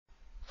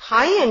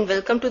Hi and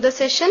welcome to the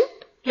session.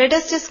 Let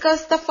us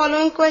discuss the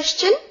following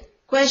question.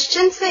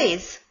 Question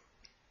says,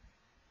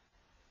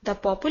 the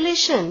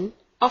population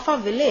of a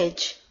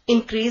village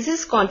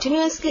increases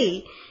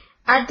continuously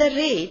at the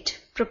rate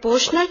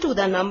proportional to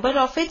the number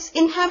of its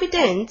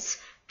inhabitants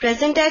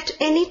present at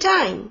any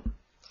time.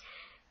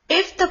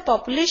 If the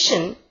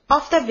population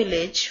of the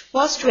village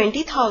was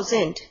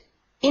 20,000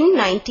 in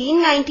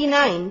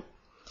 1999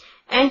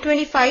 and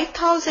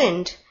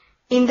 25,000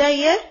 in the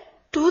year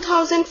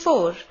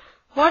 2004,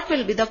 what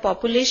will be the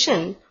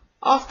population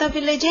of the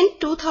village in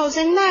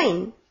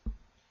 2009?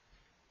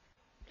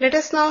 Let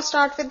us now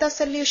start with the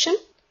solution.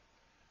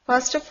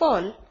 First of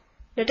all,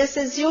 let us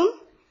assume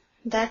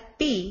that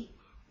P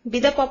be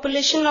the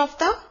population of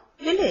the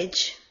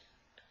village.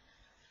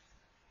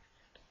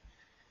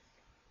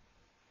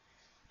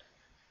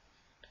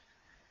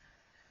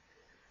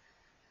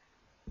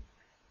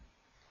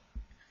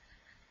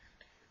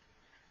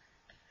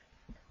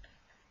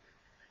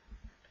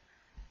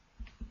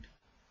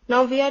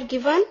 Now we are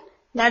given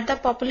that the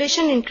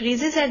population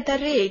increases at the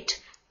rate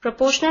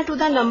proportional to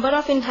the number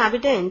of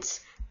inhabitants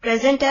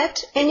present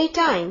at any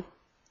time.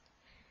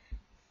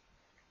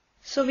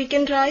 So we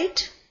can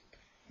write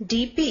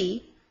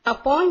dP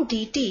upon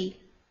dt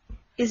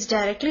is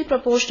directly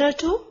proportional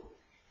to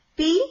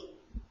P.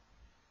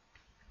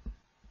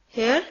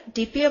 Here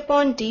dP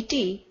upon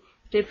dt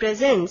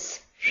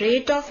represents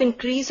rate of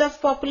increase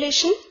of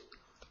population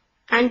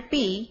and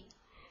P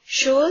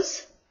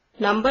shows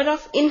number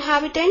of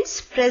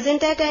inhabitants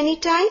present at any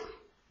time.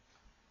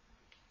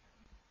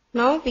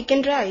 Now we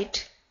can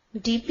write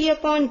dP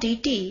upon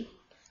dt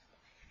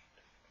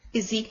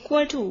is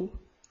equal to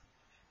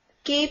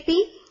Kp,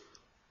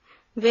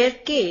 where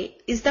K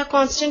is the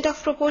constant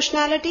of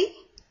proportionality.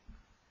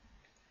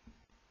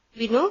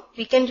 We know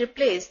we can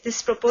replace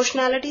this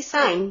proportionality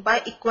sign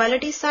by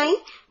equality sign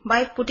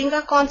by putting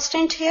a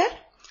constant here,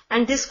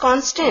 and this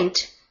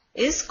constant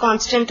is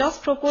constant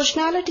of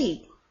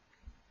proportionality.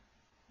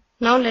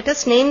 Now let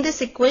us name this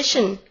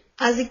equation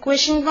as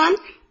equation 1.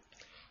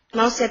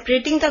 Now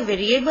separating the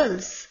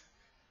variables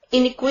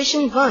in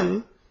equation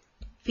 1,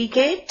 we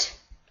get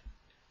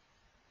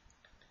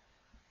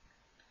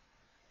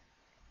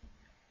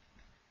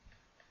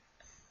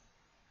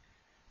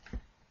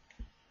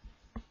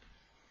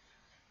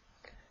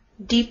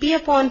dP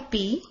upon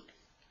P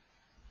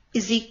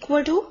is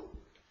equal to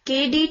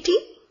K dt.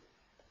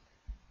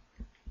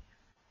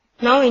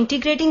 Now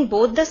integrating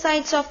both the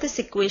sides of this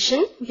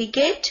equation, we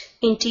get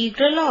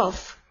integral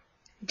of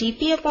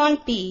dP upon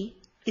P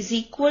is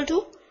equal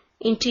to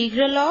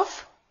integral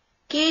of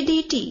K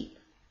dt.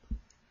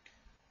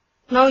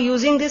 Now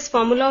using this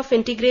formula of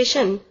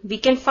integration, we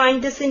can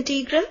find this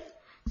integral.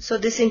 So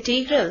this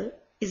integral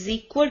is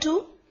equal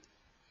to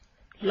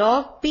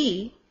log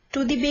P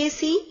to the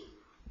base e.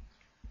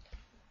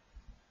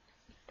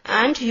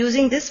 And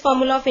using this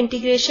formula of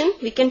integration,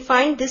 we can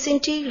find this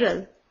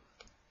integral.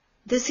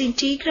 This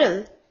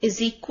integral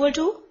is equal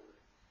to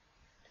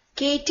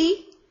Kt,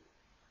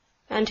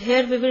 and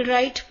here we will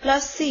write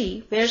plus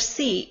C, where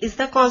C is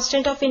the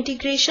constant of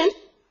integration.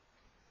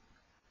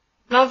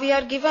 Now we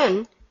are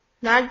given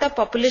that the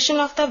population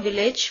of the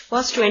village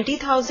was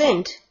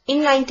 20,000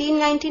 in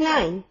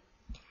 1999.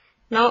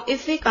 Now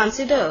if we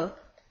consider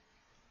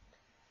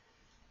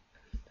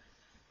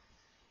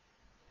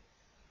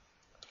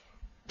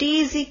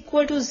t is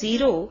equal to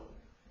 0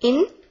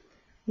 in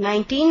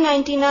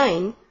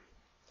 1999,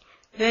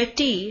 where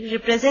t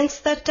represents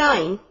the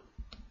time,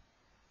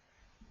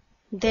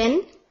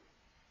 then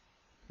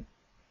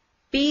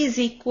P is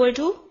equal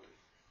to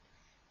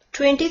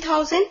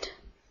 20,000.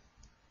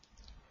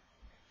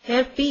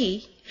 Here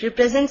P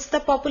represents the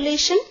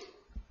population.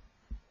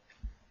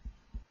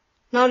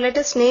 Now let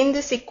us name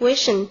this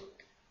equation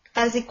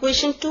as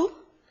equation 2.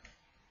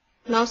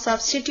 Now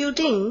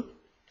substituting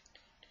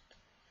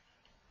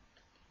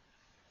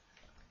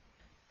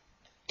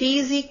t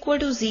is equal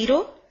to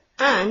 0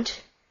 and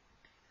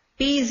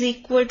P is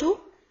equal to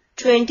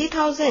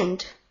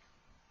 20,000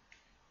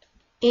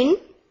 in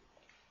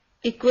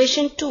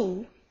equation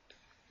 2,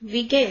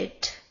 we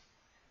get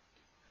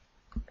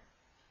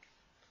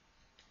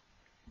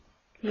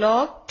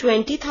log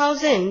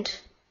 20,000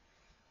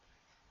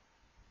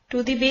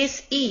 to the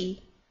base e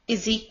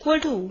is equal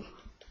to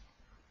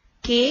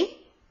K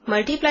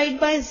multiplied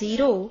by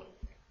 0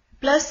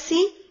 plus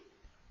C.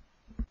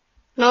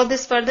 Now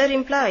this further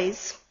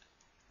implies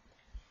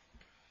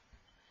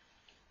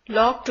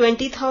log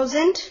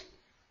 20,000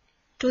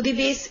 to the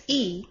base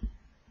e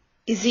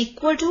is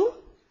equal to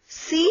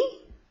C,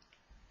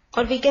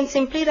 or we can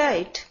simply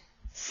write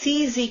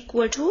C is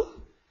equal to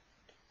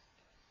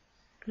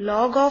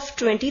log of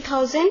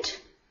 20,000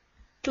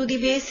 to the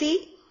base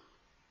e.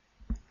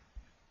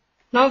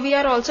 Now we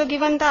are also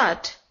given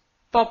that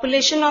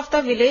population of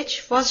the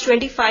village was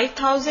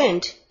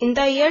 25,000 in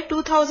the year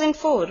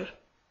 2004.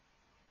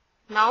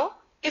 Now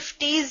if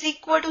t is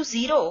equal to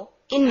 0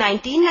 in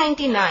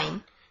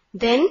 1999,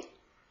 then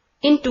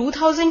in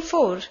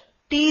 2004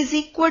 t is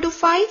equal to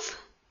 5.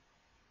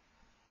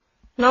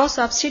 Now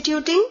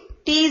substituting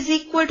t is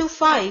equal to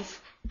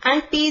 5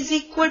 and P is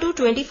equal to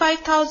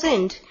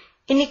 25,000.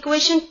 In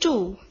equation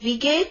 2, we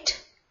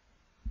get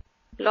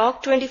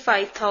log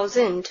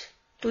 25,000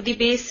 to the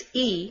base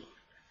E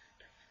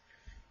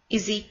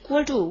is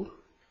equal to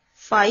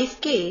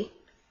 5k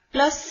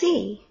plus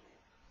C.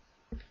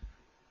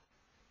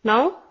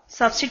 Now,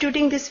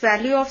 substituting this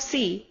value of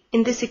C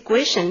in this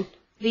equation,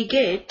 we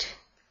get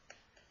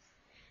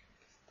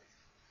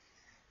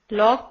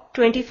log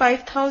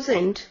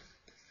 25,000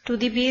 to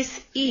the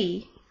base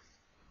E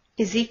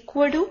is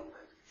equal to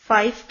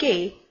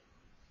 5k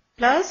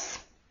plus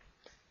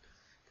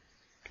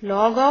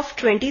log of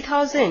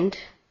 20,000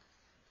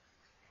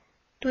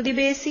 to the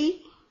base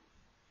E.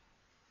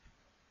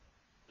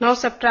 Now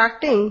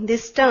subtracting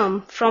this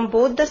term from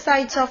both the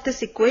sides of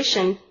this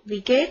equation,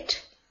 we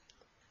get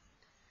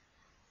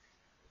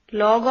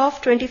log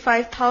of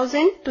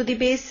 25,000 to the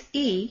base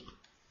E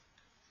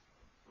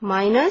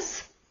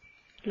minus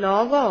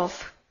log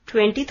of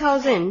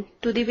 20,000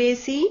 to the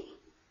base E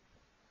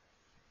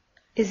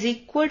is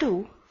equal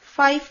to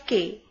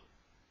 5k.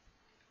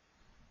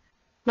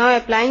 Now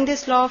applying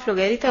this law of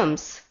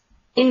logarithms,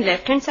 in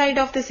left hand side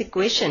of this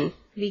equation,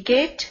 we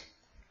get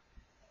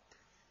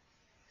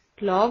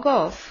log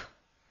of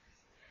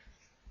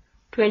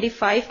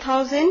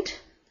 25,000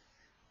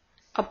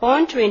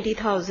 upon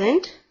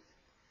 20,000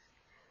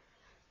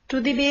 to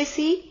the base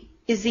E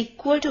is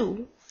equal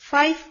to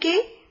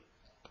 5k.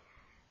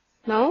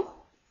 Now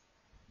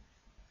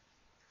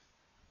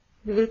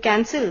we will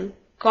cancel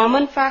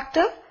common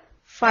factor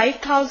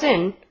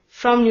 5,000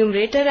 from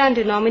numerator and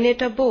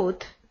denominator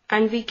both,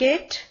 and we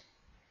get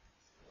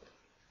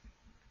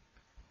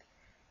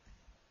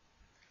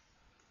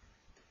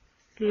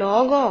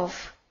log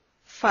of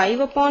 5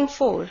 upon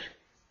 4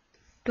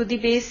 to the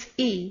base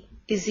E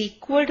is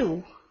equal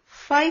to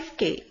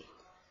 5k.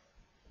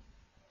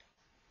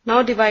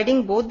 Now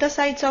dividing both the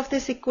sides of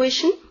this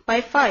equation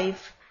by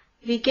 5,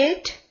 we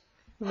get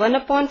 1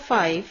 upon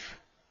 5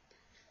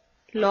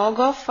 log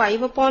of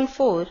 5 upon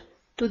 4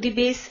 to the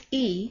base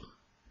E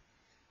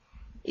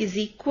is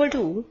equal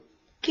to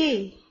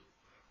k,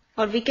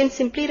 or we can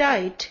simply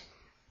write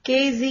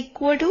k is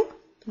equal to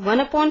 1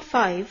 upon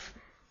 5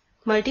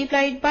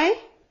 multiplied by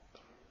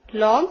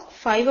log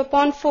 5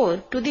 upon 4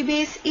 to the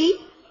base E.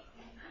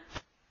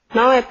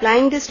 Now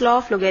applying this law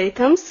of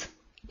logarithms,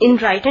 in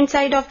right hand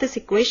side of this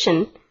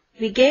equation,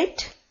 we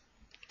get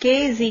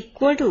k is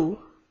equal to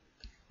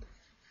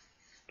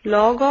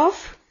log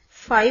of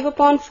 5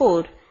 upon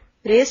 4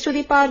 raised to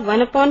the power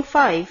 1 upon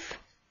 5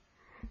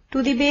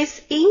 to the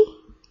base E.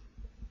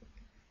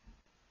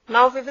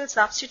 Now we will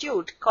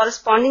substitute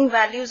corresponding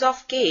values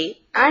of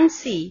k and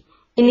c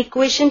in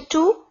equation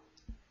 2.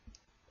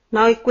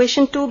 Now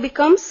equation 2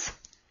 becomes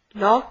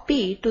log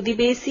p to the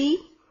base E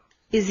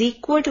is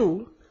equal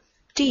to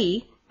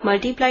t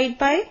multiplied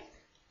by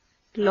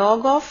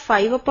log of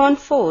 5 upon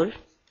 4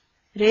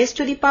 raised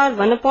to the power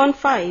 1 upon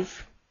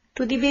 5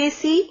 to the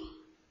base E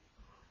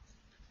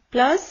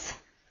plus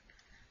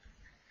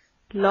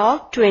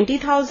log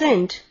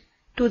 20,000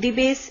 to the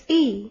base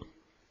E.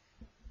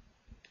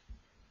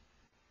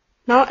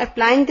 Now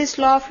applying this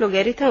law of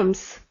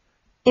logarithms,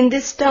 in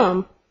this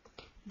term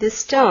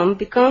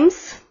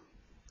becomes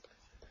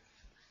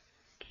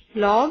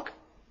log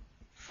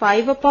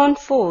 5 upon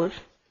 4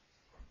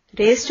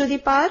 raised to the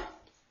power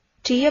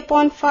t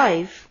upon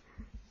 5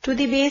 to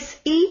the base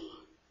E,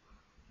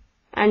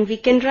 and we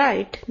can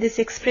write this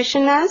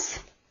expression as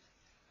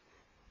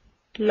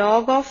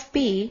log of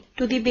p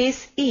to the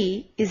base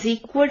E is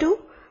equal to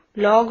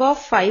log of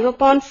 5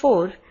 upon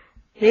 4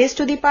 raised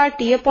to the power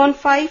t upon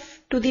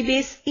 5 to the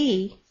base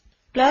E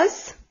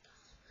plus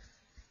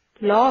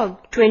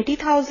log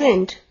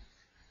 20,000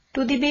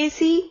 to the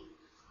base E.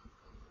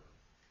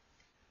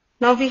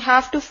 Now we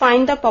have to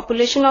find the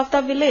population of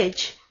the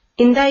village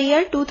in the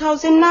year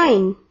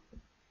 2009.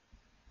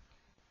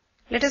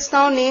 Let us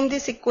now name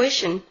this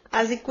equation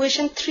as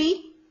equation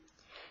 3.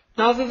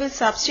 Now we will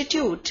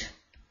substitute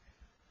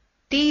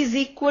t is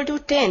equal to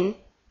 10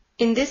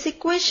 in this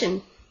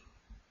equation.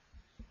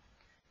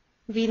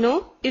 We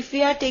know if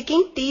we are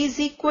taking t is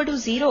equal to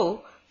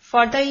 0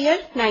 for the year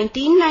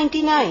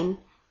 1999,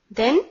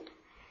 then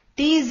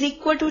t is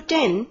equal to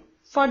 10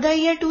 for the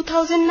year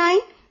 2009.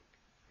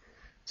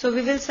 So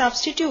we will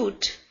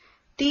substitute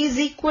t is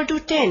equal to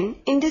 10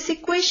 in this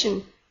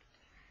equation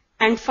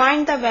and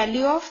find the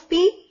value of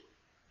p.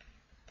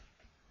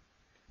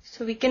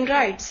 So we can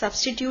write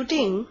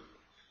substituting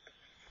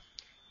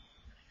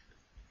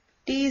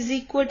t is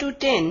equal to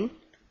 10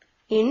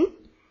 in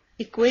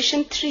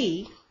equation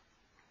 3,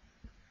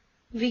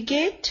 we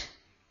get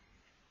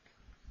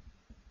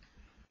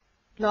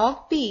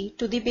log p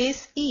to the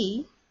base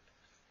E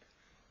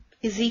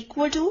is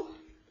equal to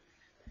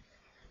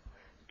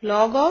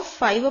log of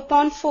 5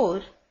 upon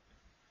 4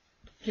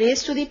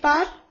 raised to the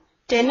power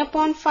 10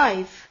 upon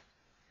 5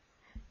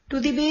 to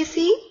the base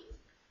E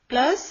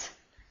plus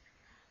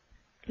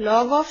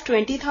log of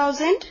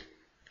 20,000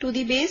 to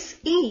the base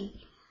E.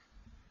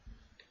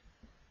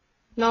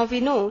 Now we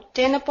know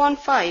 10 upon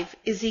 5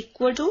 is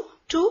equal to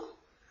 2.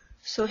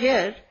 So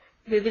here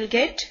we will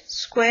get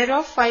square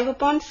of 5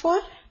 upon 4.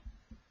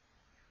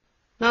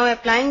 Now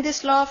applying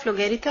this law of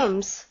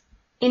logarithms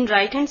in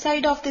right hand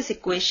side of this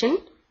equation,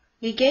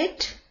 we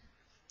get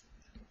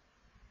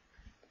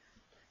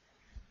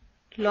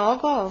log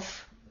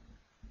of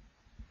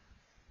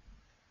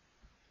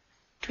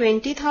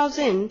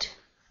 20,000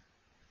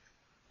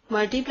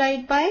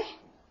 multiplied by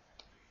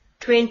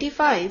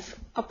 25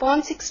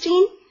 upon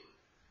 16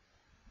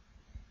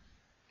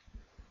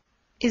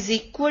 is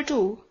equal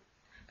to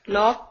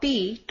log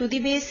p to the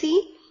base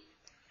e.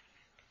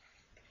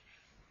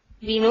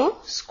 We know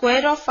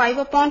square of 5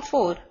 upon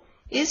 4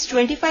 is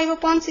 25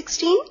 upon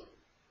 16.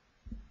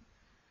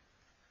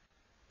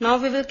 Now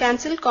we will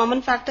cancel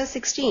common factor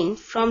 16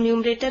 from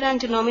numerator and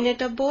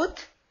denominator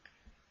both,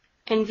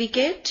 and we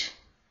get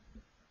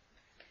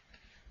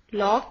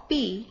log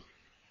p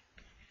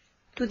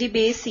to the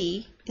base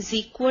e is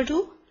equal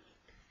to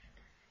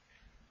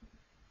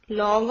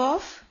log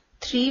of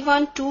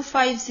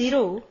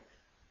 31250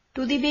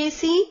 to the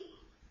base e.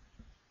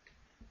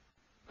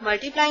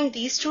 Multiplying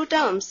these two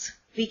terms,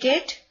 we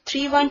get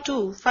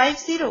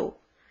 31250.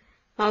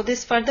 Now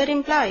this further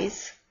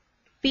implies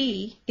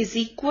p is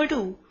equal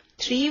to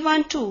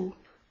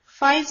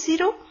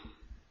 31250.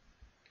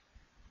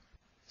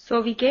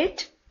 So we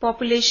get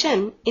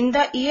population in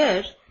the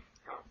year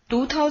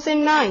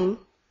 2009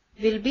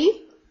 will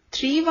be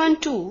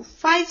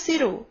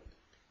 31250.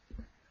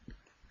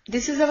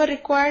 This is our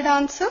required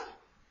answer.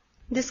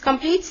 This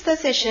completes the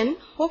session.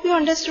 Hope you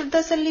understood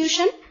the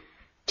solution.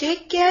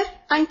 Take care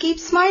and keep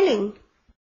smiling.